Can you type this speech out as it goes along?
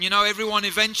You know, everyone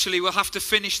eventually will have to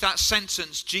finish that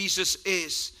sentence, Jesus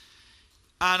is.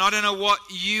 And I don't know what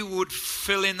you would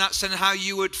fill in that sentence, how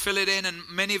you would fill it in. And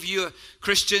many of you are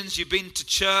Christians, you've been to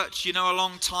church, you know, a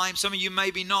long time. Some of you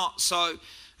maybe not,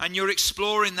 and you're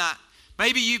exploring that.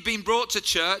 Maybe you've been brought to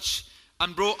church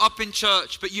and brought up in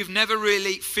church, but you've never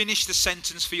really finished the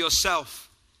sentence for yourself.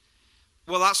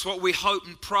 Well, that's what we hope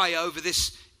and pray over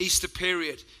this Easter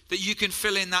period, that you can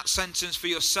fill in that sentence for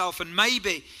yourself. And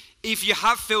maybe if you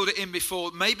have filled it in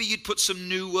before, maybe you'd put some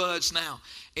new words now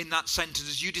in that sentence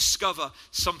as you discover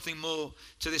something more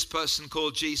to this person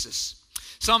called Jesus.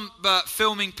 Some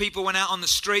filming people went out on the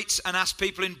streets and asked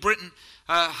people in Britain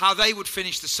how they would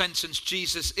finish the sentence,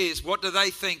 Jesus is. What do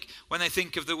they think when they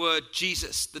think of the word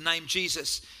Jesus, the name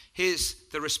Jesus? Here's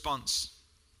the response.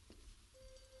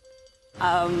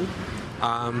 I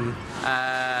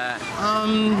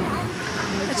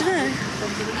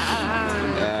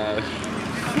don't know.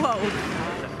 Whoa.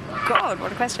 God,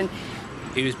 what a question.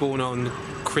 He was born on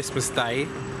Christmas Day.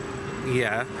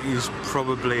 Yeah. He's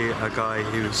probably a guy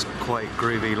who was quite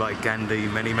groovy like Gandhi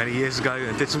many, many years ago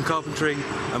and did some carpentry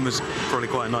and was probably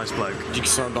quite a nice bloke.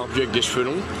 C'est un barbu avec des cheveux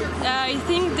longs. I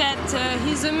think that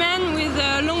he's a man with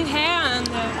long hair and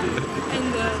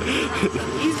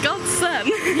He's God's son.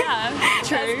 yeah,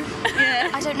 True. Yeah.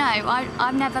 I don't know.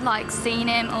 I've never seen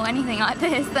him or anything like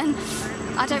this, then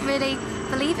I don't really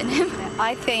believe in him.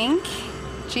 I think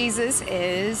Jesus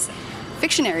is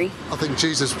fictionary. I think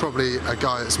Jesus is probably a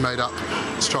guy that's made up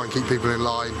to try and keep people in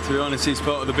line. To be honest, he's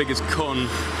part of the biggest con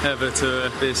ever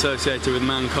to be associated with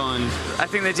mankind. I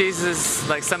think that Jesus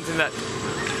is something that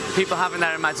people have in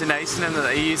their imagination and that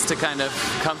they use to kind of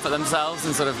comfort themselves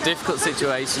in sort of difficult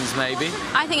situations, maybe.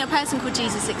 I think a person called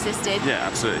Jesus existed. Yeah,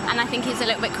 absolutely. And I think he's a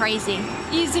little bit crazy.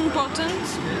 he's important.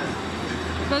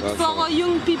 But for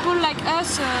young people like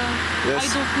us, Yes.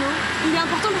 I don't know. Il est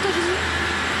important pour toi, Jésus?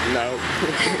 No.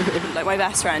 Like my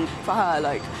best friend, for her,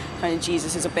 kind of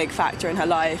Jesus is a big factor in her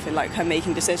life and her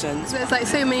making decisions. There's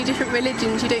so many different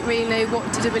religions, you don't really know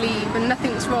what to believe, and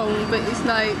nothing's wrong, but it's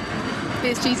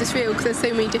is Jesus real? Because there's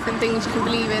so many different things you can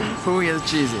believe in. Who is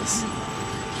Jesus?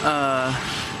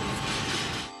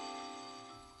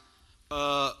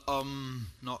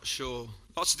 Not sure.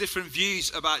 Lots of different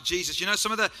views about Jesus. You know,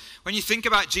 when you think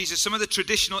about Jesus, some of the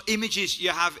traditional images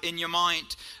you have in your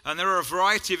mind, and there are a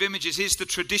variety of images. Here's the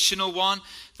traditional one,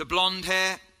 the blonde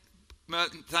hair.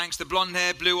 The blonde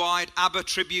hair, blue-eyed, ABBA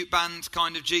tribute band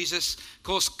kind of Jesus. Of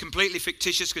course, completely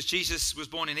fictitious because Jesus was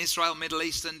born in Israel, Middle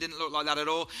Eastern, didn't look like that at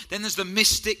all. Then there's the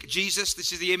mystic Jesus.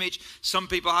 This is the image some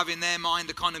people have in their mind,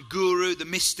 the kind of guru, the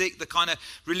mystic, the kind of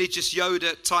religious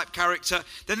Yoda type character.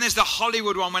 Then there's the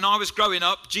Hollywood one. When I was growing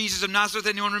up, Jesus of Nazareth.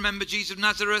 Anyone remember Jesus of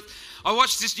Nazareth? I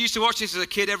used to watch this as a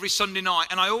kid every Sunday night,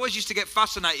 and I always used to get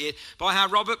fascinated by how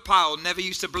Robert Powell never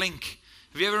used to blink.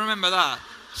 Have you ever remember that?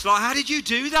 It's how did you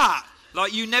do that?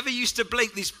 You never used to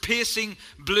blink, these piercing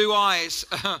blue eyes,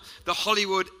 the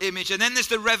Hollywood image. And then there's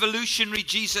the revolutionary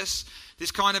Jesus,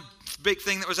 this kind of big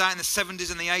thing that was out in the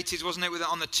 70s and the 80s, wasn't it, with it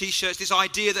on the T-shirts. This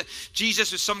idea that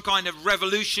Jesus was some kind of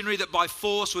revolutionary that by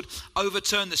force would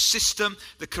overturn the system,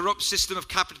 the corrupt system of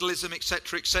capitalism,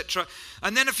 etc., etc.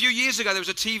 And then a few years ago, there was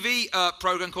a TV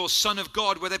program called Son of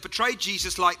God where they portrayed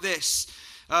Jesus like this.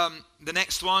 The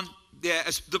next one. Yeah,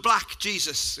 as the black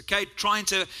Jesus, okay, trying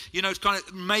to, kind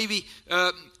of maybe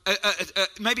kind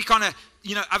of,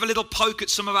 have a little poke at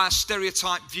some of our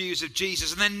stereotype views of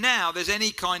Jesus. And then now there's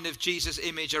any kind of Jesus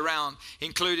image around,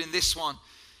 including this one,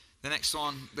 the next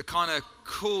one, the kind of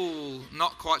cool,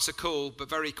 not quite so cool, but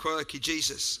very quirky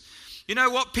Jesus. You know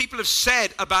what people have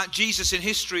said about Jesus in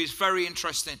history is very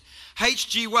interesting.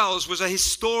 H.G. Wells was a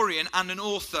historian and an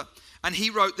author, and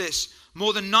he wrote this: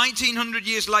 more than 1900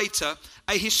 years later,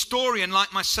 a historian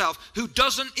like myself, who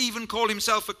doesn't even call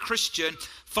himself a Christian,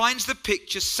 finds the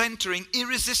picture centering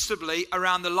irresistibly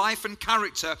around the life and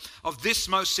character of this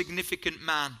most significant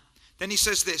man. Then he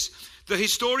says this: the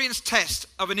historian's test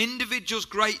of an individual's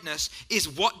greatness is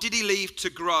what did he leave to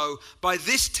grow? By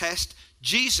this test,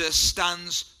 Jesus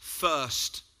stands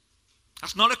first.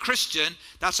 That's not a Christian,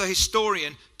 that's a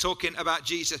historian talking about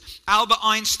Jesus. Albert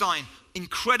Einstein,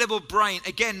 incredible brain,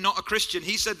 again not a Christian,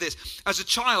 he said this: as a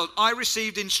child I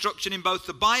received instruction in both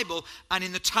the Bible and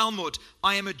in the Talmud.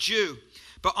 I am a Jew,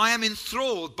 but I am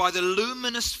enthralled by the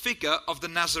luminous figure of the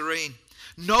Nazarene.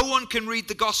 No one can read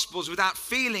the Gospels without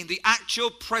feeling the actual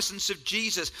presence of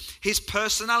Jesus. His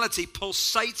personality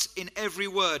pulsates in every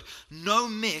word. No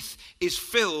myth is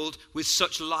filled with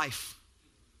such life.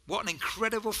 What an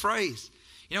incredible phrase.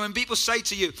 When people say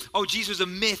to you, oh, Jesus was a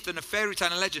myth and a fairy tale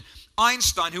and a legend,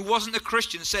 Einstein, who wasn't a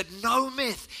Christian, said no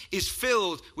myth is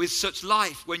filled with such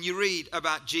life when you read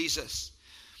about Jesus.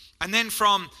 And then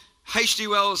from H.G.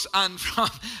 Wells and from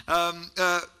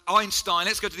Einstein,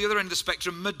 let's go to the other end of the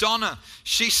spectrum, Madonna.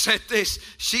 She said this.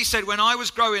 She said, when I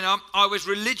was growing up, I was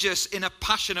religious in a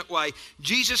passionate way.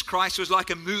 Jesus Christ was like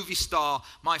a movie star,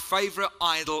 my favorite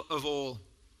idol of all.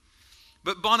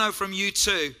 But Bono from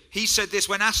U2, he said this,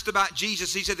 when asked about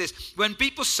Jesus, he said this, when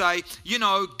people say, you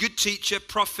know, good teacher,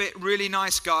 prophet, really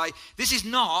nice guy, this is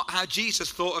not how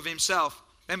Jesus thought of himself.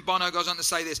 Then Bono goes on to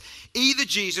say this, either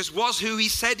Jesus was who he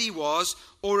said he was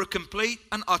or a complete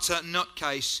and utter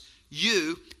nutcase.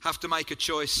 You have to make a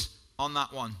choice on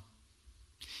that one.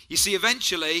 You see,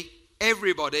 eventually,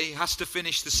 everybody has to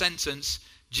finish the sentence,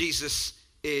 Jesus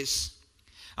is.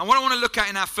 And what I want to look at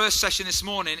in our first session this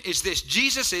morning is this.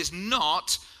 Jesus is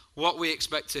not what we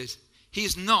expected.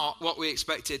 He's not what we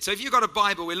expected. So if you've got a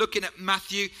Bible, we're looking at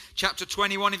Matthew chapter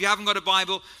 21. If you haven't got a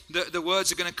Bible, the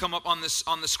words are going to come up on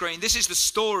the screen. This is the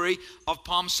story of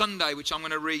Palm Sunday, which I'm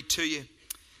going to read to you. It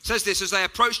says this, as they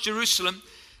approached Jerusalem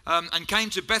and came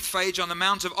to Bethphage on the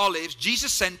Mount of Olives,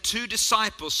 Jesus sent 2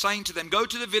 disciples, saying to them, go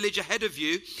to the village ahead of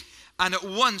you, and at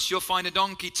once you'll find a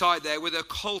donkey tied there with a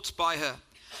colt by her.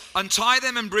 Untie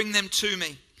them and bring them to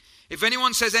me. If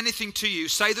anyone says anything to you,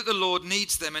 say that the Lord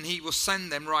needs them and he will send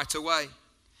them right away.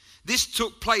 This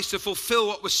took place to fulfill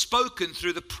what was spoken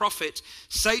through the prophet.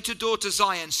 Say to daughter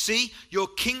Zion, see, your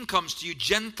king comes to you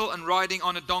gentle and riding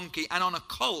on a donkey and on a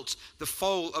colt, the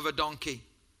foal of a donkey.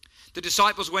 The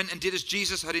disciples went and did as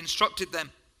Jesus had instructed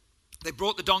them. They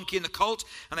brought the donkey and the colt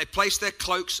and they placed their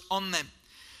cloaks on them.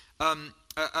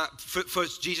 For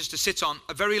Jesus to sit on.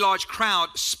 A very large crowd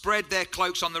spread their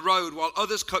cloaks on the road, while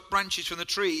others cut branches from the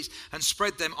trees and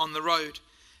spread them on the road.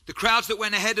 The crowds that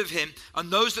went ahead of him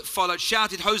and those that followed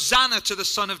shouted, Hosanna to the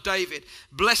Son of David.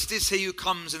 Blessed is he who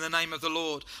comes in the name of the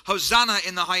Lord. Hosanna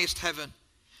in the highest heaven.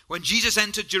 When Jesus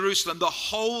entered Jerusalem, the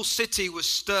whole city was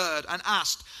stirred and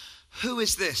asked, who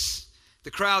is this?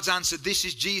 The crowds answered, this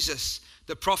is Jesus,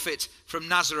 the prophet from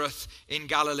Nazareth in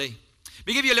Galilee. Let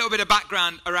me give you a little bit of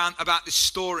background about this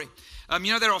story.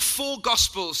 There are 4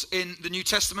 Gospels in the New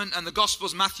Testament, and the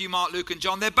Gospels, Matthew, Mark, Luke, and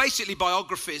John, they're basically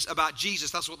biographies about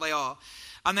Jesus. That's what they are.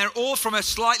 And they're all from a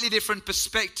slightly different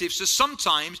perspective. So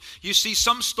sometimes you see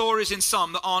some stories in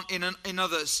some that aren't in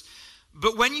others.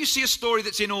 But when you see a story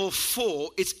that's in all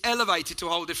 4, it's elevated to a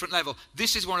whole different level.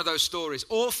 This is one of those stories.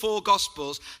 All 4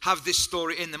 Gospels have this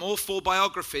story in them. All 4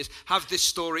 biographies have this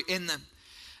story in them.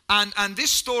 And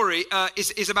this story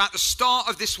is about the start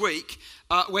of this week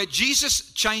where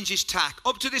Jesus changes tack.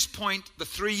 Up to this point, the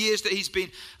 3 years that he's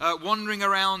been wandering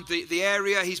around the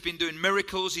area, he's been doing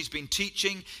miracles, he's been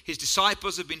teaching, his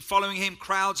disciples have been following him,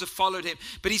 crowds have followed him.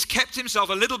 But he's kept himself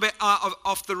a little bit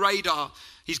off the radar.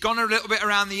 He's gone a little bit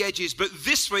around the edges. But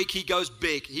this week he goes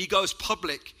big, he goes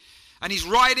public. And he's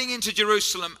riding into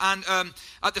Jerusalem. And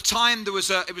at the time, it was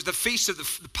the feast of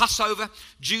the Passover.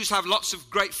 Jews have lots of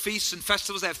great feasts and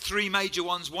festivals. They have 3 major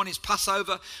ones. One is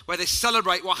Passover, where they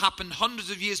celebrate what happened hundreds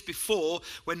of years before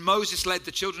when Moses led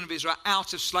the children of Israel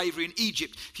out of slavery in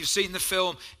Egypt. If you've seen the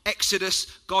film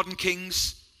Exodus, God and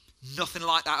Kings, nothing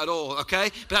like that at all,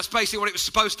 okay? But that's basically what it was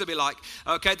supposed to be like,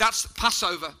 okay? That's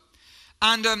Passover.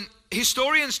 And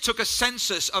historians took a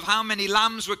census of how many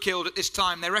lambs were killed at this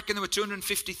time. They reckon there were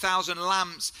 250,000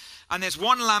 lambs. And there's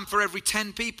 1 lamb for every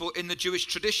 10 people in the Jewish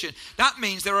tradition. That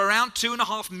means there were around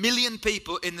 2.5 million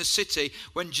people in the city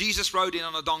when Jesus rode in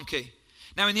on a donkey.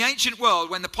 Now, in the ancient world,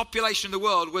 when the population of the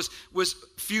world was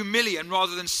a few million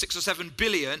rather than 6 or 7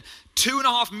 billion,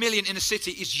 2.5 million in a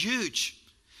city is huge.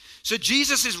 So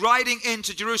Jesus is riding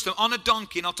into Jerusalem on a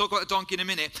donkey, and I'll talk about the donkey in a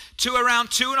minute, to around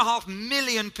 2.5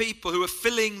 million people who are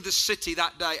filling the city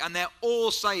that day. And they're all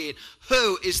saying,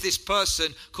 who is this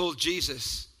person called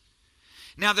Jesus?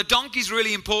 Now, the donkey is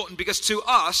really important because to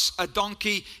us, a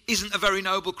donkey isn't a very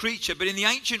noble creature. But in the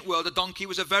ancient world, a donkey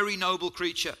was a very noble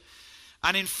creature.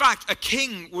 And in fact, a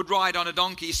king would ride on a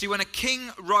donkey. You see, when a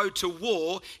king rode to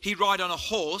war, he'd ride on a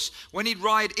horse. When he'd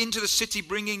ride into the city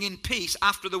bringing in peace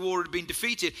after the war had been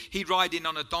defeated, he'd ride in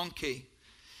on a donkey.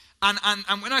 And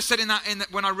when I said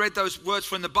when I read those words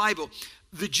from the Bible,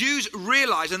 the Jews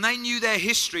realized, and they knew their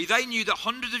history, they knew that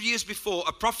hundreds of years before,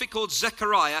 a prophet called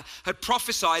Zechariah had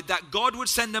prophesied that God would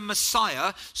send a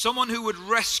Messiah, someone who would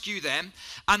rescue them,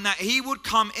 and that he would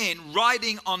come in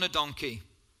riding on a donkey.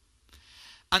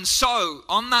 And so,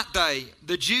 on that day,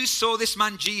 the Jews saw this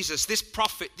man Jesus, this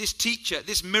prophet, this teacher,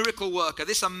 this miracle worker,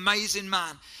 this amazing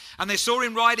man. And they saw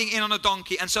him riding in on a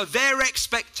donkey. And so their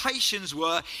expectations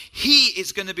were, he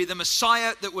is going to be the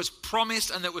Messiah that was promised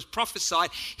and that was prophesied.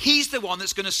 He's the one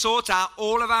that's going to sort out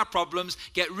all of our problems,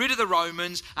 get rid of the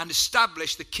Romans, and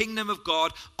establish the kingdom of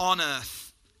God on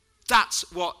earth. That's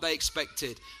what they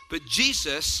expected. But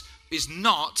Jesus is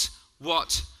not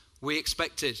what we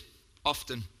expected,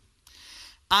 often.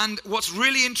 And what's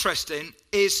really interesting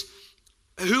is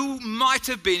who might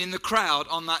have been in the crowd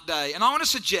on that day. And I want to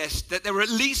suggest that there were at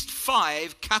least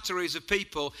 5 categories of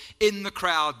people in the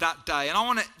crowd that day. And I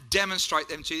want to demonstrate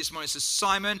them to you this morning. So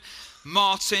Simon,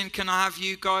 Martin, can I have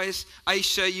you guys?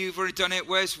 Aisha, you've already done it.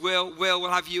 Where's Will? Will, we'll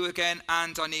have you again.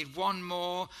 And I need one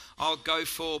more. I'll go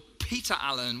for Peter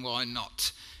Allen. Why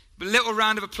not? A little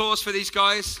round of applause for these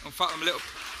guys. In fact, I'm a little...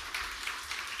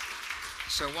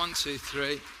 So 1, 2,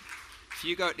 3. If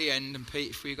you go at the end, and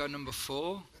Pete, if we go number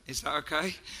 4, is that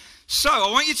okay? So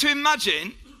I want you to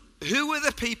imagine who were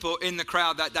the people in the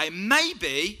crowd that day.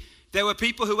 Maybe there were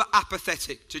people who were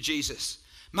apathetic to Jesus.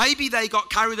 Maybe they got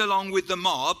carried along with the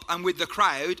mob and with the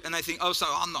crowd, and they think, oh, so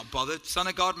I'm not bothered. Son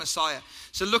of God, Messiah.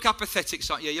 So look apathetic.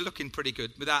 So, yeah, you're looking pretty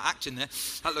good without acting there.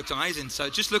 That looked amazing. So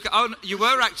just look at, oh, you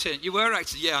were acting.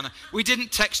 Yeah, I know. We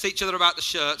didn't text each other about the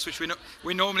shirts, which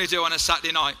we normally do on a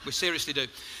Saturday night. We seriously do.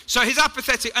 So he's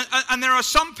apathetic. And there are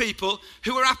some people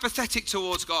who are apathetic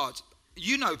towards God.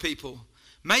 You know people.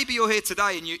 Maybe you're here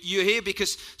today and you're here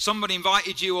because somebody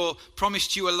invited you or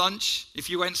promised you a lunch if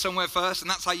you went somewhere first,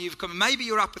 and that's how you've come. Maybe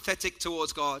you're apathetic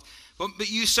towards God, but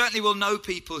you certainly will know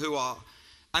people who are,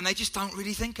 and they just don't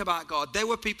really think about God. There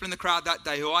were people in the crowd that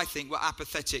day who I think were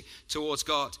apathetic towards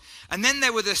God. And then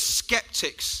there were the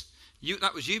skeptics.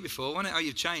 That was you before, wasn't it? Oh,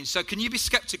 you've changed. So can you be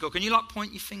skeptical? Can you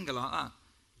point your finger like that?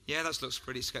 Yeah, that looks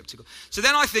pretty skeptical. So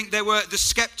then I think there were the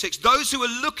skeptics, those who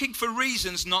were looking for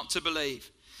reasons not to believe.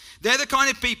 They're the kind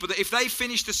of people that if they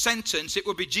finished the sentence, it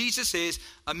would be Jesus is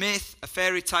a myth, a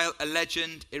fairy tale, a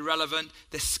legend, irrelevant.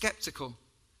 They're skeptical.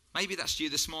 Maybe that's you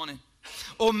this morning.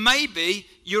 Or maybe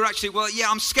you're actually, well,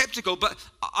 yeah, I'm skeptical, but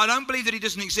I don't believe that he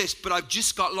doesn't exist, but I've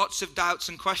just got lots of doubts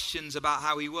and questions about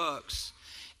how he works.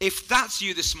 If that's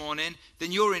you this morning,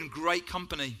 then you're in great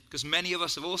company, because many of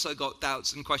us have also got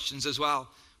doubts and questions as well.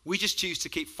 We just choose to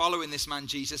keep following this man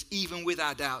Jesus, even with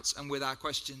our doubts and with our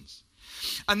questions.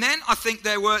 And then I think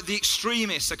there were the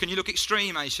extremists. So can you look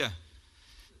extreme, Aisha?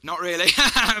 Not really.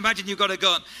 Imagine you've got a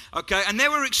gun. Okay, and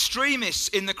there were extremists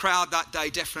in the crowd that day,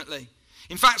 definitely.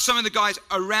 In fact, some of the guys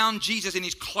around Jesus in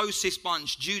his closest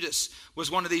bunch, Judas, was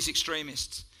one of these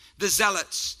extremists. The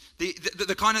zealots,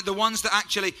 the ones that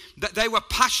actually, that they were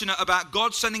passionate about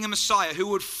God sending a Messiah who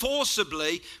would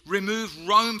forcibly remove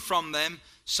Rome from them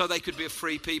so they could be a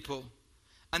free people.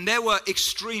 And there were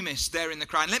extremists there in the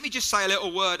crowd. And let me just say a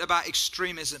little word about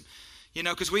extremism. You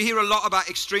know, because we hear a lot about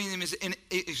extremism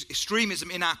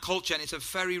in our culture, and it's a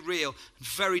very real and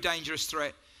very dangerous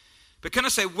threat. But can I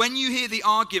say, when you hear the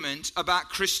argument about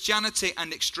Christianity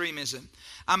and extremism,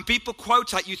 and people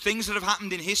quote at you things that have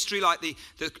happened in history, like the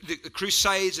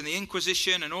Crusades and the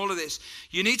Inquisition and all of this,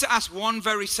 you need to ask one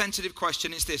very sensitive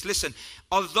question. It's this: listen,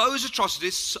 are those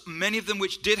atrocities, many of them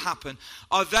which did happen,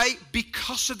 are they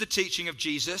because of the teaching of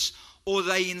Jesus, or are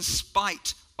they in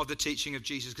spite of the teaching of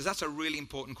Jesus? Because that's a really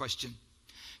important question.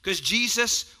 Because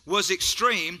Jesus was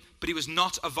extreme, but he was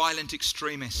not a violent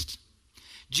extremist.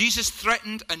 Jesus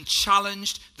threatened and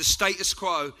challenged the status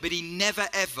quo, but he never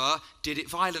ever did it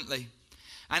violently.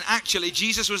 And actually,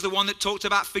 Jesus was the one that talked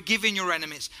about forgiving your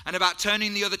enemies, and about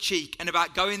turning the other cheek, and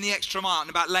about going the extra mile, and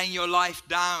about laying your life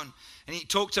down. And he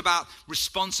talked about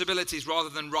responsibilities rather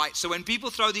than rights. So when people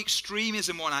throw the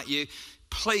extremism one at you,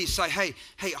 please say, hey,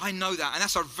 I know that. And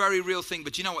that's a very real thing.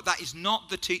 But you know what? That is not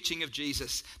the teaching of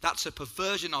Jesus. That's a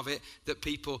perversion of it that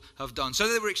people have done.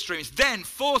 So they were extremists. Then,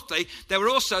 fourthly, there were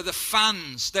also the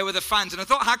fans. There were the fans. And I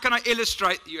thought, how can I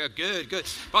illustrate? Yeah, good.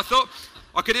 But I thought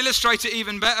I could illustrate it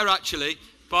even better, actually,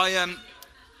 by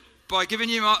giving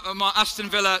you my Aston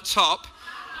Villa top.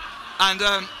 And,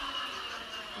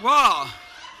 wow.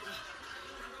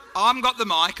 I haven't got the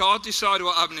mic. I'll decide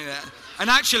what happened there. And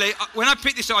actually, when I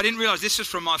picked this up, I didn't realise this was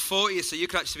from my 40th, so you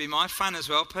could actually be my fan as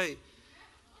well, Pete.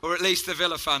 Or at least the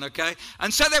Villa fan, okay?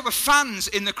 And so there were fans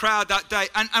in the crowd that day.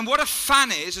 And what a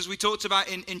fan is, as we talked about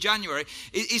in January,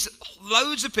 is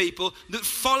loads of people that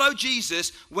follow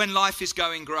Jesus when life is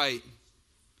going great.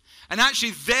 And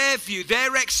actually their view,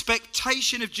 their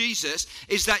expectation of Jesus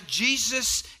is that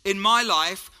Jesus in my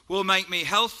life will make me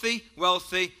healthy,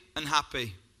 wealthy, and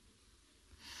happy.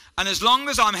 And as long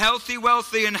as I'm healthy,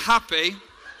 wealthy, and happy,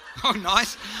 oh,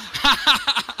 nice.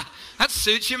 That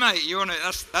suits you, mate.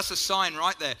 That's a sign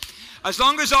right there. As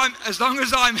long as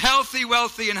I'm healthy,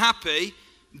 wealthy, and happy,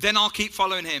 then I'll keep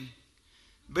following him.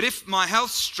 But if my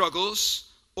health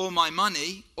struggles, or my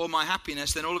money, or my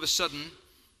happiness, then all of a sudden,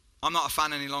 I'm not a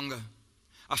fan any longer.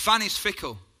 A fan is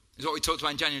fickle, is what we talked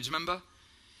about in January, do you remember?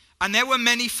 And there were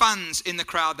many fans in the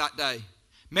crowd that day.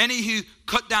 Many who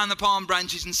cut down the palm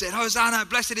branches and said, Hosanna,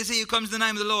 blessed is he who comes in the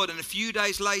name of the Lord. And a few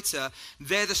days later,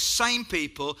 they're the same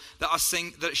people that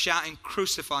are shouting,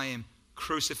 crucify him,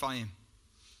 crucify him.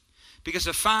 Because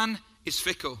a fan is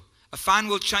fickle. A fan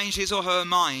will change his or her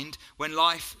mind when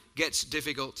life gets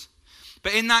difficult.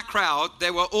 But in that crowd,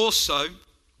 there were also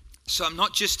some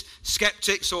not just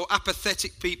skeptics or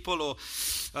apathetic people or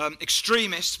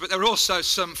extremists, but there were also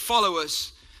some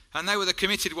followers. And they were the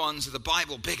committed ones of the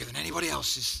Bible, bigger than anybody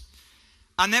else's.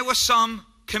 And there were some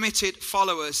committed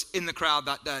followers in the crowd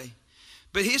that day.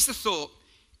 But here's the thought.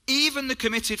 Even the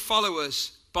committed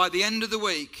followers, by the end of the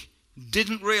week,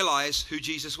 didn't realize who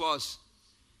Jesus was.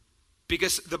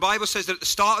 Because the Bible says that at the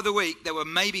start of the week, there were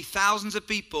maybe thousands of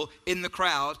people in the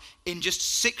crowd. In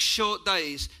just 6 short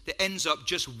days, that ends up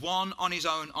just one on his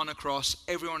own on a cross.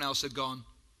 Everyone else had gone.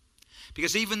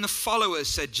 Because even the followers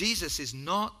said, Jesus is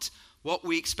not what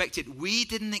we expected. We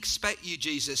didn't expect you,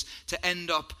 Jesus, to end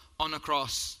up on a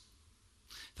cross.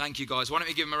 Thank you, guys. Why don't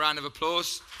we give him a round of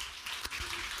applause?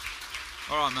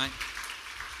 All right, mate.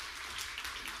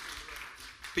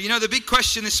 But you know, the big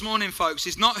question this morning, folks,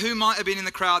 is not who might have been in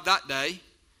the crowd that day,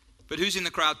 but who's in the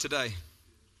crowd today.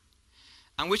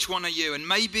 And which one are you? And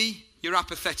maybe you're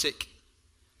apathetic.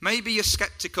 Maybe you're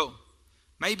skeptical.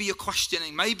 Maybe you're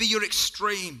questioning. Maybe you're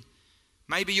extreme.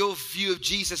 Maybe your view of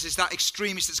Jesus is that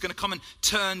extremist that's going to come and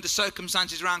turn the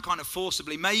circumstances around kind of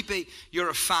forcibly. Maybe you're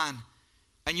a fan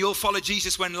and you'll follow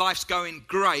Jesus when life's going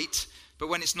great, but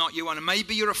when it's not, you won't. And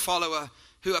maybe you're a follower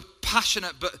who are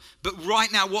passionate, but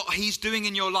right now what he's doing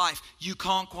in your life, you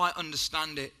can't quite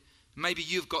understand it. Maybe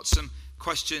you've got some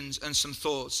questions and some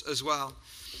thoughts as well.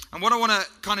 And what I want to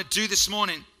kind of do this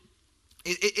morning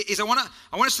is I want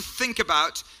us to think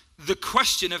about the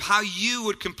question of how you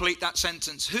would complete that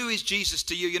sentence. Who is Jesus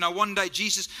to you? You know, one day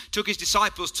Jesus took his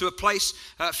disciples to a place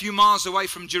a few miles away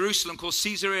from Jerusalem called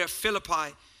Caesarea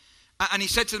Philippi. And he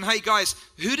said to them, hey guys,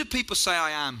 who do people say I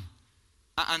am?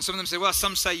 And some of them say, well,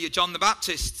 some say you're John the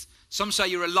Baptist. Some say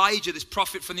you're Elijah, this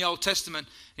prophet from the Old Testament.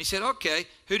 And he said, okay,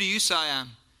 who do you say I am?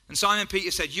 And Simon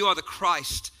Peter said, you are the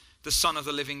Christ, the Son of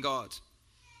the living God.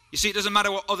 You see, it doesn't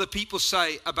matter what other people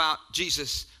say about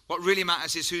Jesus. What really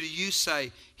matters is, who do you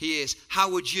say he is? How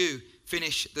would you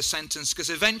finish the sentence? Because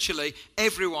eventually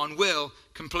everyone will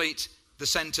complete the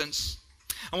sentence.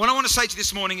 And what I want to say to you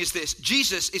this morning is this.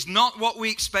 Jesus is not what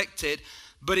we expected,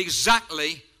 but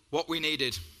exactly what we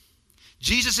needed.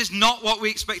 Jesus is not what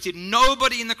we expected.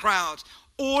 Nobody in the crowd,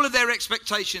 all of their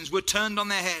expectations were turned on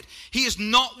their head. He is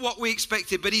not what we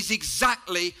expected, but he's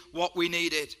exactly what we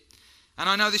needed. And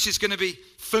I know this is going to be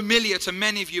familiar to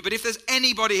many of you, but if there's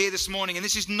anybody here this morning and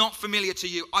this is not familiar to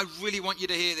you, I really want you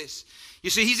to hear this.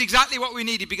 You see, he's exactly what we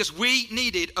needed because we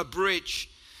needed a bridge.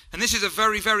 And this is a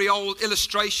very, very old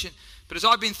illustration. But as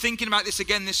I've been thinking about this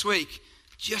again this week,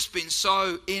 just been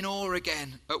so in awe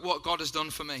again at what God has done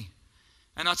for me.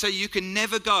 And I tell you, you can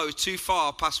never go too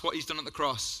far past what he's done at the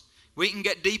cross. We can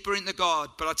get deeper into God,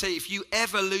 but I tell you, if you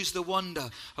ever lose the wonder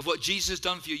of what Jesus has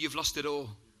done for you, you've lost it all.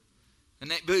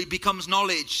 And it becomes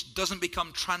knowledge, doesn't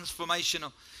become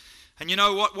transformational. And you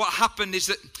know what happened is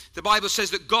that the Bible says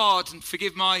that God, and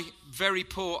forgive my very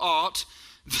poor art,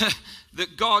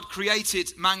 that God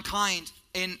created mankind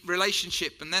in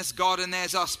relationship. And there's God and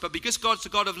there's us. But because God's the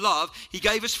God of love, he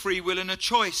gave us free will and a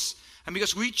choice. And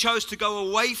because we chose to go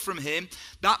away from him,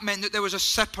 that meant that there was a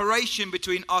separation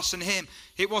between us and him.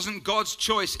 It wasn't God's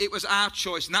choice, it was our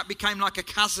choice. And that became like a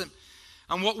chasm.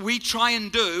 And what we try and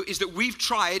do is that we've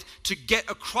tried to get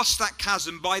across that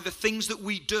chasm by the things that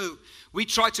we do. We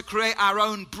try to create our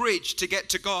own bridge to get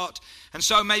to God. And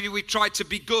so maybe we tried to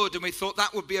be good and we thought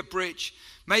that would be a bridge.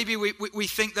 Maybe we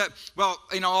think that, well,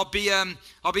 you know, I'll be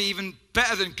even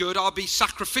better than good. I'll be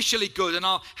sacrificially good and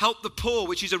I'll help the poor,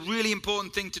 which is a really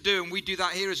important thing to do. And we do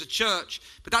that here as a church.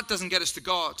 But that doesn't get us to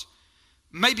God.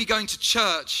 Maybe going to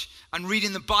church and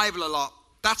reading the Bible a lot.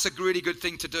 That's a really good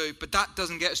thing to do, but that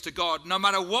doesn't get us to God. No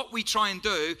matter what we try and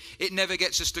do, it never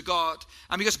gets us to God.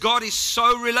 And because God is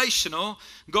so relational,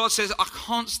 God says, I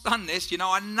can't stand this. You know,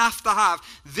 I have to have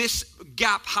this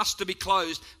gap has to be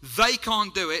closed. They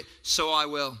can't do it, so I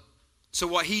will. So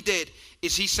what he did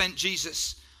is he sent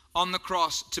Jesus on the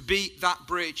cross to be that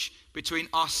bridge between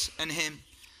us and him,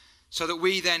 so that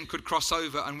we then could cross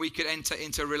over and we could enter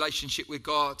into a relationship with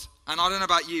God. And I don't know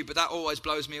about you, but that always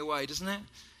blows me away, doesn't it?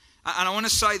 And I want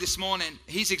to say this morning,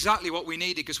 he's exactly what we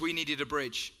needed, because we needed a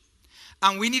bridge.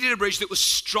 And we needed a bridge that was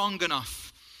strong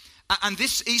enough. And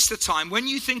this Easter time, when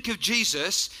you think of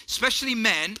Jesus, especially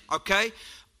men, okay,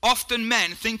 often men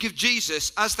think of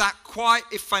Jesus as that quite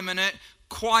effeminate,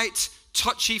 quite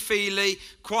touchy-feely,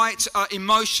 quite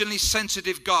emotionally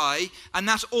sensitive guy, and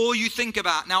that's all you think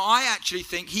about. Now, I actually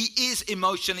think he is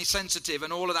emotionally sensitive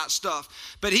and all of that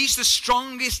stuff, but he's the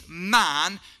strongest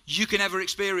man you can ever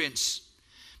experience.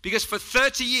 Because for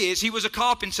 30 years, he was a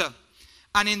carpenter.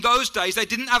 And in those days, they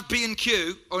didn't have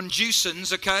B&Q or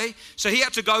juicens, okay? So he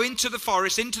had to go into the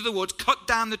forest, into the woods, cut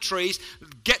down the trees,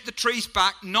 get the trees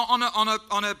back, not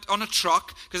on a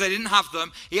truck, because they didn't have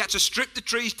them. He had to strip the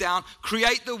trees down,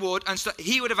 create the wood, and so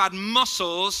he would have had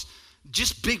muscles,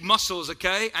 just big muscles,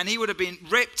 okay? And he would have been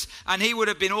ripped, and he would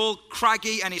have been all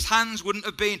craggy, and his hands wouldn't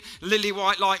have been lily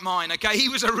white like mine, okay? He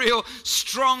was a real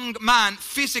strong man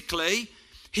physically.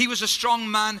 He was a strong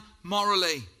man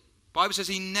morally. The Bible says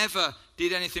he never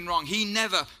did anything wrong. He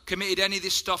never committed any of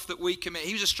this stuff that we commit.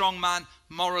 He was a strong man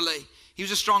morally. He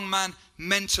was a strong man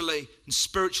mentally and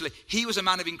spiritually. He was a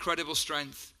man of incredible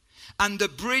strength. And the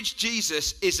bridge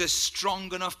Jesus is a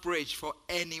strong enough bridge for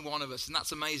any one of us. And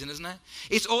that's amazing, isn't it?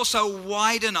 It's also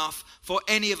wide enough for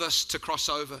any of us to cross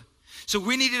over. So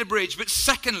we needed a bridge. But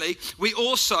secondly, we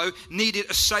also needed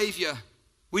a savior.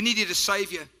 We needed a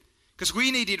savior. Because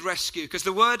we needed rescue. Because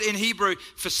the word in Hebrew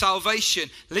for salvation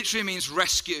literally means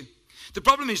rescue. The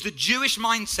problem is the Jewish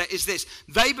mindset is this.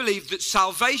 They believe that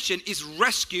salvation is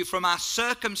rescue from our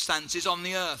circumstances on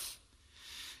the earth.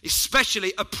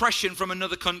 Especially oppression from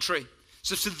another country.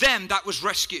 So to them that was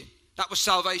rescue. That was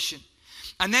salvation.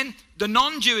 And then the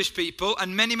non-Jewish people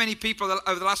and many, many people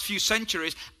over the last few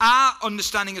centuries, our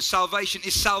understanding of salvation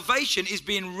is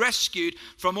being rescued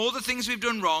from all the things we've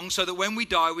done wrong so that when we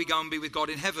die we go and be with God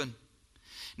in heaven.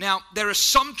 Now, there is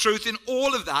some truth in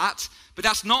all of that, but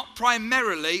that's not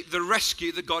primarily the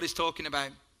rescue that God is talking about.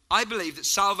 I believe that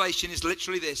salvation is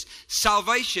literally this.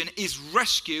 Salvation is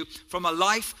rescue from a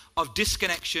life of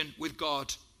disconnection with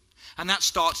God. And that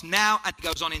starts now and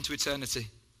goes on into eternity.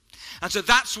 And so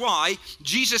that's why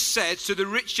Jesus said to the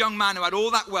rich young man who had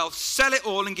all that wealth, sell it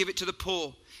all and give it to the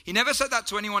poor. He never said that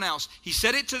to anyone else. He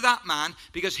said it to that man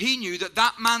because he knew that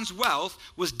that man's wealth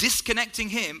was disconnecting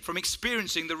him from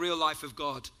experiencing the real life of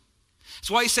God.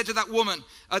 That's why he said to that woman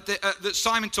that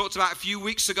Simon talked about a few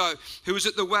weeks ago, who was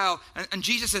at the well, and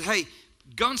Jesus said, hey,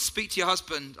 go and speak to your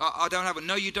husband. I don't have one.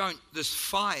 No, you don't. There's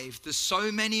 5. There's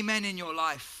so many men in your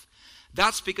life.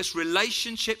 That's because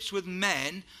relationships with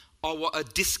men are what are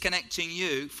disconnecting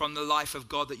you from the life of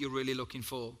God that you're really looking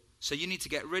for. So you need to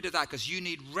get rid of that because you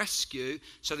need rescue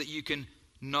so that you can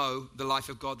know the life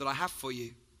of God that I have for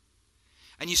you.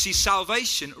 And you see,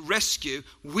 salvation, rescue,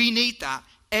 we need that.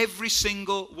 Every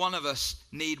single one of us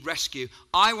need rescue.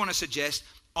 I want to suggest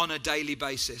on a daily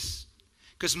basis.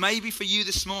 Because maybe for you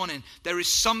this morning, there is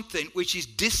something which is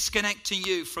disconnecting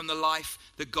you from the life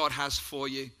that God has for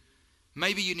you.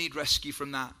 Maybe you need rescue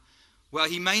from that. Well,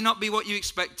 he may not be what you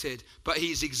expected, but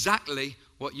he's exactly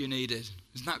what you needed.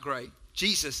 Isn't that great?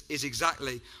 Jesus is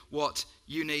exactly what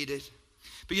you needed.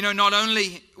 But you know, not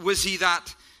only was he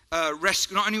that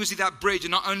rescue, not only was he that bridge,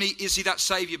 and not only is he that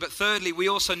savior, but thirdly, we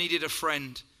also needed a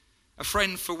friend. A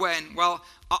friend for when? Well,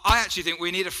 I actually think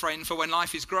we need a friend for when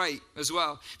life is great as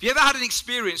well. Have you ever had an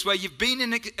experience where you've been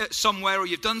in somewhere or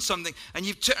you've done something and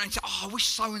you've turned and said, oh, I wish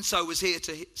so-and-so was here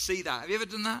to see that. Have you ever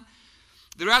done that?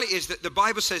 The reality is that the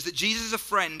Bible says that Jesus is a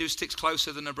friend who sticks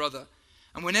closer than a brother.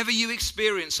 And whenever you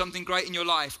experience something great in your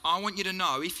life, I want you to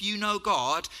know, if you know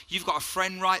God, you've got a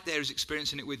friend right there who's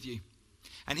experiencing it with you.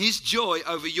 And his joy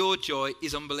over your joy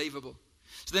is unbelievable.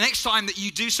 So the next time that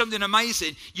you do something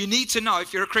amazing, you need to know,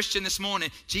 if you're a Christian this morning,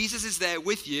 Jesus is there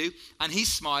with you and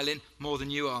he's smiling more than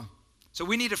you are. So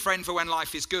we need a friend for when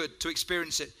life is good, to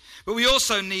experience it. But we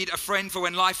also need a friend for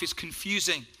when life is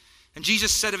confusing. And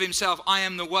Jesus said of himself, I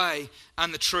am the way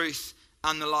and the truth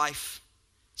and the life.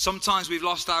 Sometimes we've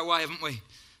lost our way, haven't we?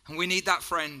 And we need that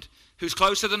friend who's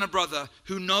closer than a brother,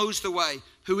 who knows the way,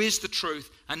 who is the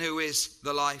truth, and who is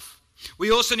the life.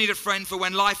 We also need a friend for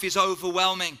when life is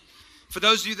overwhelming. For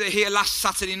those of you that are here last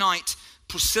Saturday night,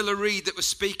 Priscilla Reed that was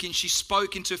speaking, she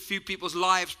spoke into a few people's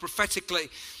lives prophetically.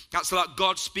 That's like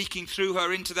God speaking through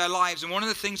her into their lives. And one of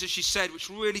the things that she said, which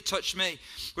really touched me,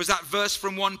 was that verse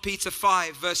from 1 Peter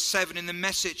 5, verse 7 in the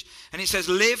Message. And it says,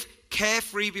 live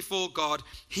carefree before God.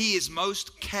 He is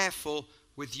most careful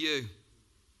with you.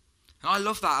 And I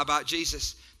love that about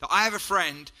Jesus, that I have a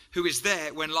friend who is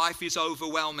there when life is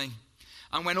overwhelming.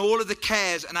 And when all of the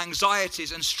cares and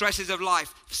anxieties and stresses of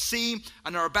life seem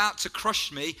and are about to crush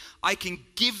me, I can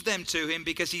give them to him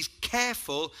because he's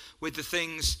careful with the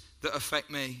things that affect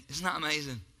me. Isn't that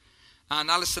amazing? And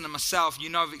Alison and myself, you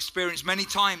know, have experienced many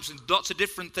times and lots of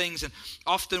different things, and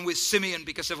often with Simeon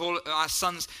because of all our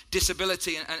son's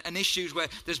disability and issues, where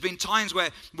there's been times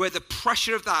where the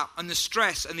pressure of that and the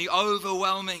stress and the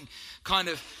overwhelming kind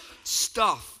of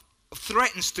stuff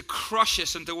threatens to crush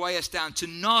us and to weigh us down, to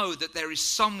know that there is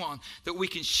someone that we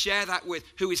can share that with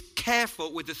who is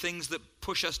careful with the things that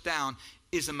push us down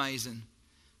is amazing.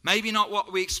 Maybe not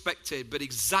what we expected, but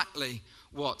exactly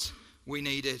what we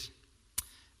needed.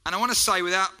 And I want to say,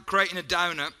 without creating a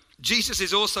downer, Jesus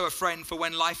is also a friend for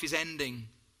when life is ending.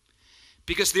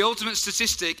 Because the ultimate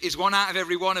statistic is 1 out of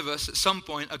every one of us at some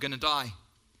point are going to die.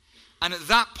 And at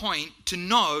that point, to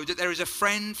know that there is a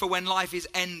friend for when life is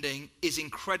ending is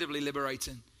incredibly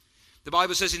liberating. The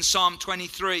Bible says in Psalm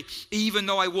 23, even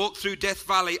though I walk through Death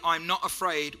Valley, I'm not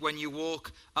afraid when you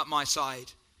walk at my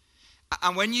side.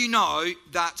 And when you know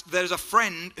that there's a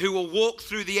friend who will walk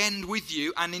through the end with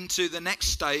you and into the next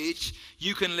stage,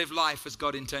 you can live life as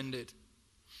God intended.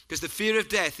 Because the fear of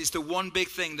death is the one big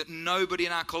thing that nobody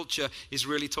in our culture is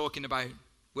really talking about.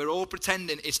 We're all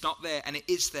pretending it's not there, and it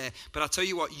is there. But I'll tell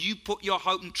you what, you put your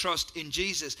hope and trust in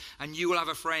Jesus, and you will have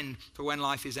a friend for when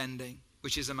life is ending,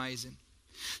 which is amazing.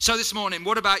 So this morning,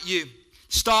 what about you?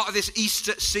 Start of this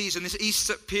Easter season, this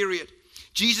Easter period.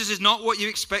 Jesus is not what you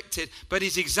expected, but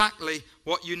he's exactly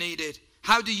what you needed.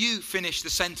 How do you finish the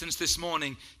sentence this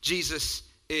morning? Jesus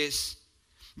is.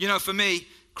 You know, for me,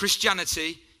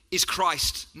 Christianity is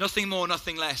Christ. Nothing more,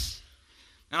 nothing less.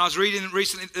 And I was reading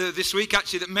recently, this week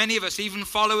actually, that many of us, even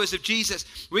followers of Jesus,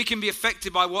 we can be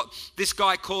affected by what this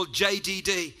guy called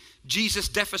JDD, Jesus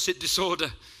Deficit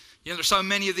Disorder. You know, there's so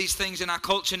many of these things in our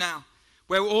culture now,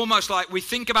 where we're almost like we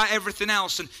think about everything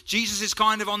else and Jesus is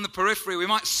kind of on the periphery. We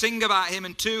might sing about him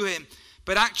and to him,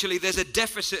 but actually there's a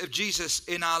deficit of Jesus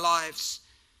in our lives.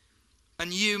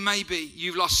 And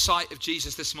you've lost sight of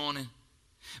Jesus this morning.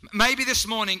 Maybe this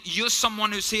morning you're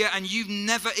someone who's here and you've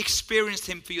never experienced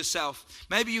him for yourself.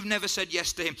 Maybe you've never said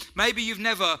yes to him. Maybe you've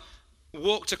never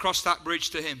walked across that bridge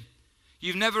to him.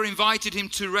 You've never invited him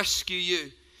to rescue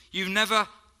you. You've never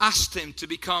asked him to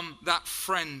become that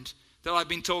friend that I've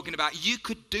been talking about. You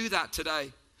could do that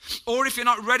today. Or if you're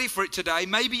not ready for it today,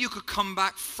 maybe you could come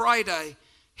back Friday,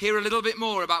 hear a little bit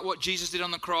more about what Jesus did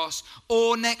on the cross,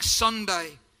 or next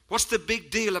Sunday. What's the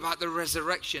big deal about the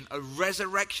resurrection? A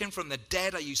resurrection from the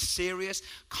dead? Are you serious?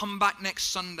 Come back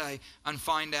next Sunday and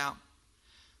find out.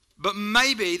 But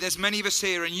maybe there's many of us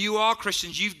here and you are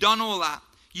Christians. You've done all that.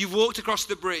 You've walked across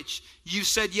the bridge. You've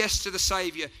said yes to the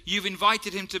Savior. You've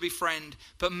invited him to be friend.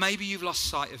 But maybe you've lost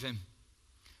sight of him.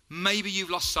 Maybe you've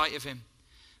lost sight of him.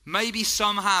 Maybe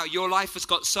somehow your life has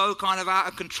got so kind of out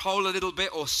of control a little bit,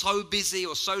 or so busy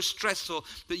or so stressful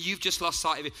that you've just lost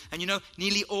sight of it. And you know,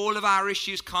 nearly all of our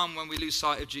issues come when we lose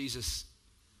sight of Jesus.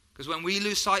 Because when we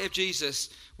lose sight of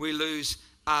Jesus, we lose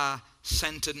our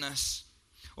centeredness.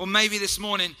 Or maybe this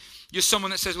morning, you're someone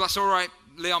that says, well, that's all right,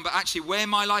 Leon, but actually where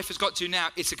my life has got to now,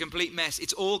 it's a complete mess.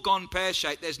 It's all gone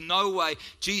pear-shaped. There's no way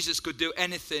Jesus could do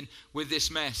anything with this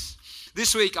mess.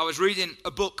 This week, I was reading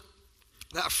a book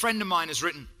that a friend of mine has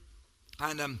written,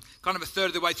 and kind of a third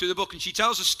of the way through the book, and she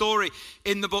tells a story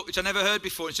in the book which I never heard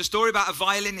before. It's a story about a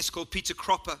violinist called Peter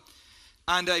Cropper,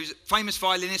 and he was a famous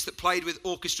violinist that played with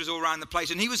orchestras all around the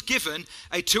place, and he was given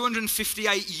a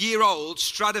 258-year-old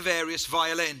Stradivarius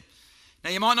violin. Now,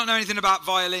 you might not know anything about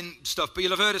violin stuff, but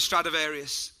you'll have heard of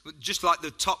Stradivarius, just like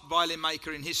the top violin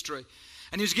maker in history.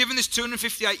 And he was given this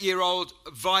 258-year-old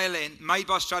violin made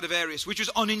by Stradivarius, which was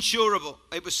uninsurable.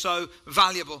 It was so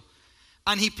valuable.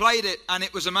 And he played it, and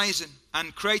it was amazing,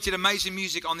 and created amazing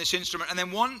music on this instrument. And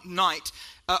then one night,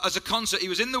 as a concert, he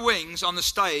was in the wings on the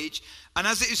stage, and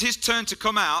as it was his turn to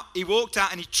come out, he walked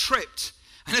out and he tripped.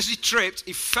 And as he tripped,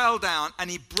 he fell down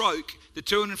and he broke the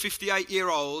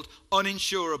 258-year-old,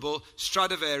 uninsurable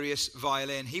Stradivarius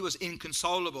violin. He was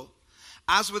inconsolable,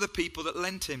 as were the people that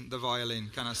lent him the violin,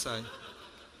 can I say.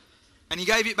 And he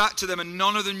gave it back to them, and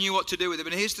none of them knew what to do with it.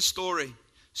 But here's the story.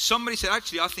 Somebody said,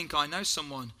 actually, I think I know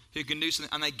someone who can do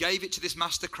something. And they gave it to this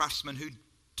master craftsman who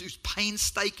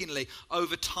painstakingly,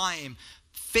 over time,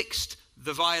 fixed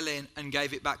the violin and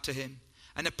gave it back to him.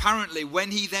 And apparently,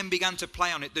 when he then began to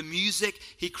play on it, the music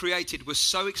he created was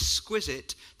so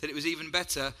exquisite that it was even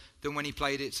better than when he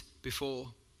played it before.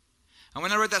 And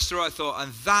when I read that story, I thought,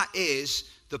 and that is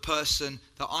the person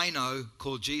that I know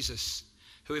called Jesus,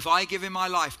 who, if I give him my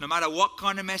life, no matter what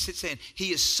kind of mess it's in,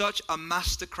 he is such a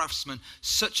master craftsman,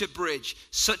 such a bridge,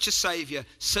 such a savior,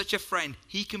 such a friend.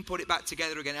 He can put it back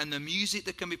together again. And the music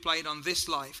that can be played on this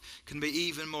life can be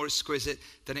even more exquisite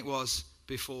than it was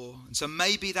before. And so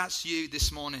maybe that's you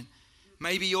this morning.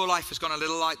 Maybe your life has gone a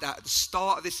little like that at the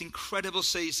start of this incredible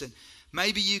season.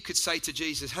 Maybe you could say to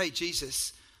Jesus, hey,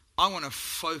 Jesus, I want to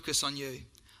focus on you.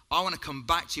 I want to come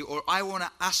back to you, or I want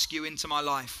to ask you into my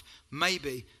life,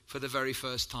 maybe for the very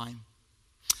first time.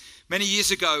 Many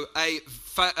years ago, a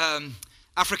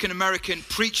African-American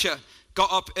preacher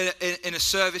got up in a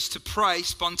service to pray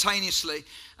spontaneously,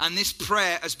 and this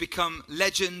prayer has become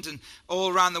legend and all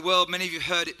around the world. Many of you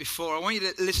heard it before. I want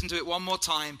you to listen to it one more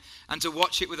time and to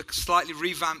watch it with a slightly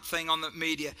revamped thing on the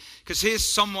media, because here's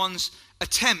someone's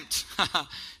attempt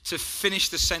to finish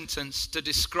the sentence to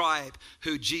describe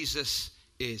who Jesus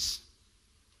is.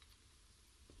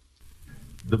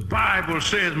 The Bible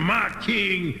says, my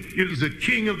king is the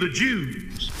king of the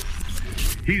Jews.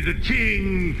 He's the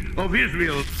king of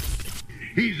Israel.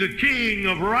 He's the king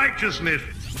of righteousness.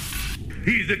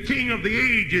 He's the king of the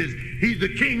ages. He's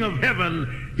the king of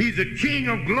heaven. He's the king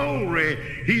of glory.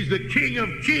 He's the king of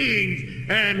kings.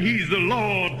 And he's the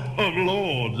Lord of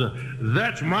lords.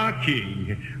 That's my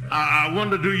king. I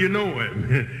wonder, do you know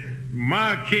him?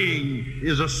 My king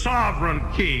is a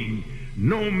sovereign king.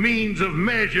 No means of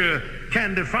measure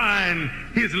can define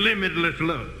his limitless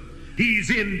love. He's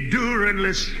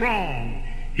enduringly strong.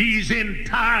 He's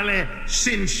entirely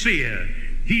sincere.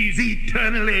 He's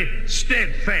eternally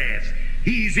steadfast.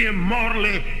 He's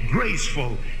immortally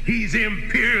graceful. He's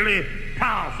imperially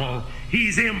powerful.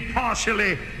 He's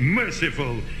impartially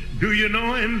merciful. Do you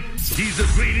know him? He's the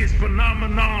greatest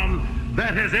phenomenon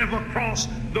that has ever crossed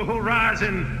the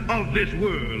horizon of this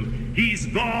world. He's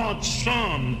God's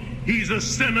Son. He's a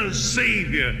sinner's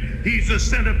Savior. He's the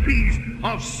centerpiece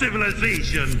of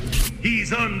civilization.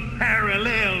 He's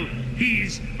unparalleled.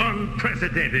 He's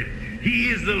unprecedented. He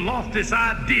is the loftiest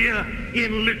idea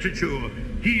in literature.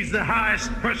 He's the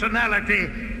highest personality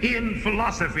in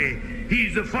philosophy.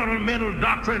 He's the fundamental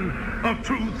doctrine of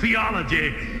true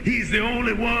theology. He's the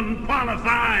only one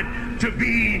qualified to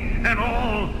be an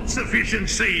all-sufficient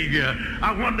Savior.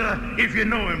 I wonder if you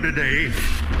know him today.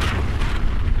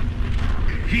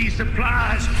 He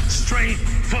supplies strength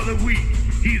for the weak.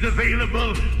 He's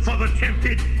available for the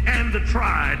tempted and the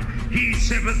tried. He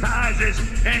sympathizes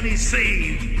and he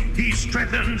saves. He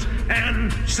strengthens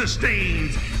and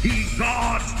sustains. He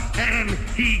guards and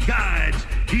he guides.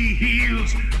 He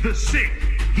heals the sick.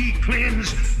 He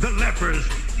cleanses the lepers.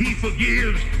 He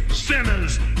forgives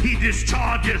sinners. He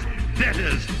discharges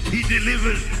debtors. He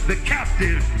delivers the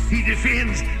captive. He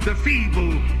defends the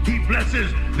feeble. He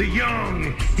blesses the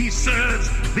young. He serves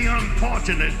the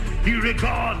unfortunate. He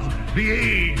regards the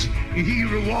aged. He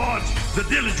rewards the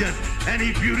diligent, and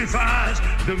he beautifies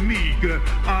the meek.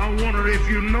 I wonder if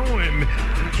you know him.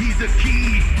 He's the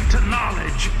key to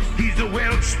knowledge. He's the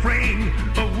wellspring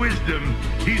of wisdom.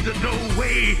 He's the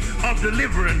doorway of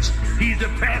deliverance. He's the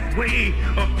pathway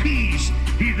of peace.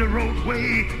 He's the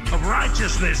roadway of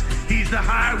righteousness. He's the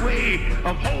highway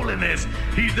of holiness.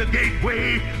 He's the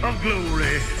gateway of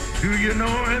glory. Do you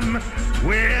know him?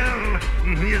 Well,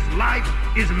 his life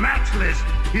is matchless.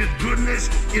 His goodness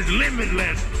is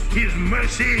limitless. His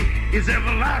mercy is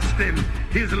everlasting.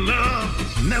 His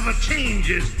love never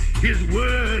changes. His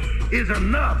word is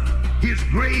enough. His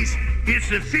grace is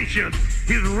sufficient.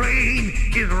 His reign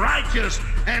is righteous.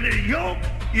 And his yoke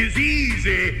is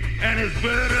easy. And his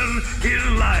burden is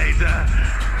light.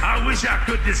 I wish I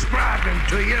could describe him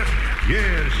to you.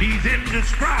 Yes, he's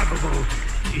indescribable.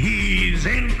 He's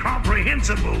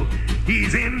incomprehensible.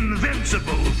 He's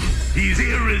invincible. He's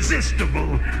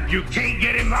irresistible. You can't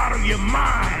get him out of your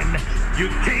mind. You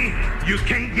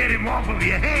can't get him off of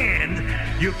your hand.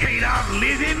 You can't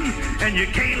outlive him, and you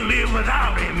can't live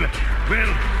without him. Well,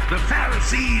 the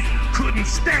Pharisees couldn't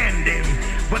stand him,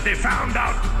 but they found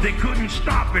out they couldn't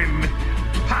stop him.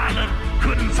 Pilate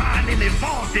couldn't find any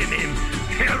fault in him.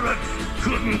 Herod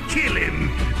couldn't kill him.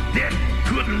 Death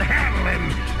couldn't handle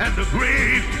him, and the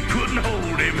grave couldn't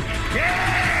hold him.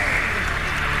 Yeah!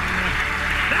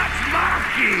 That's my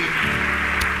king.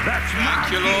 That's my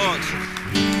king. Thank you, Lord.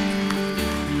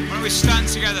 Why don't we stand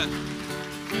together?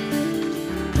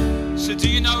 So do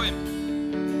you know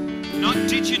him? Not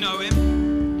did you know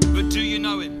him, but do you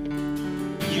know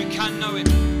him? You can know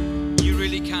him. You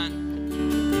really can.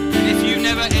 And if you've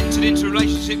never entered into a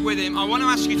relationship with him, I want to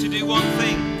ask you to do one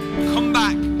thing. Come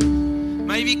back.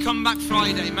 Maybe come back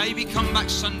Friday. Maybe come back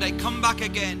Sunday. Come back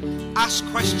again. Ask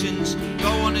questions. Go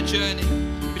on a journey.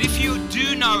 But if you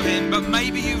do know him, but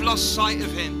maybe you've lost sight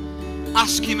of him,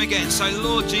 ask him again. Say,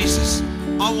 Lord Jesus,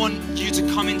 I want you to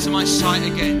come into my sight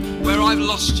again. Where I've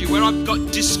lost you, where I've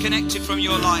got disconnected from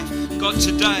your life. God,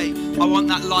 today, I want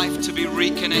that life to be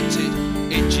reconnected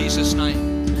in Jesus'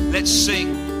 name. Let's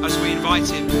sing as we invite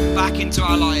him back into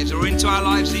our lives, or into our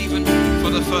lives even for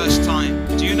the first time.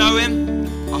 Do you know him?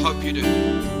 I hope you do.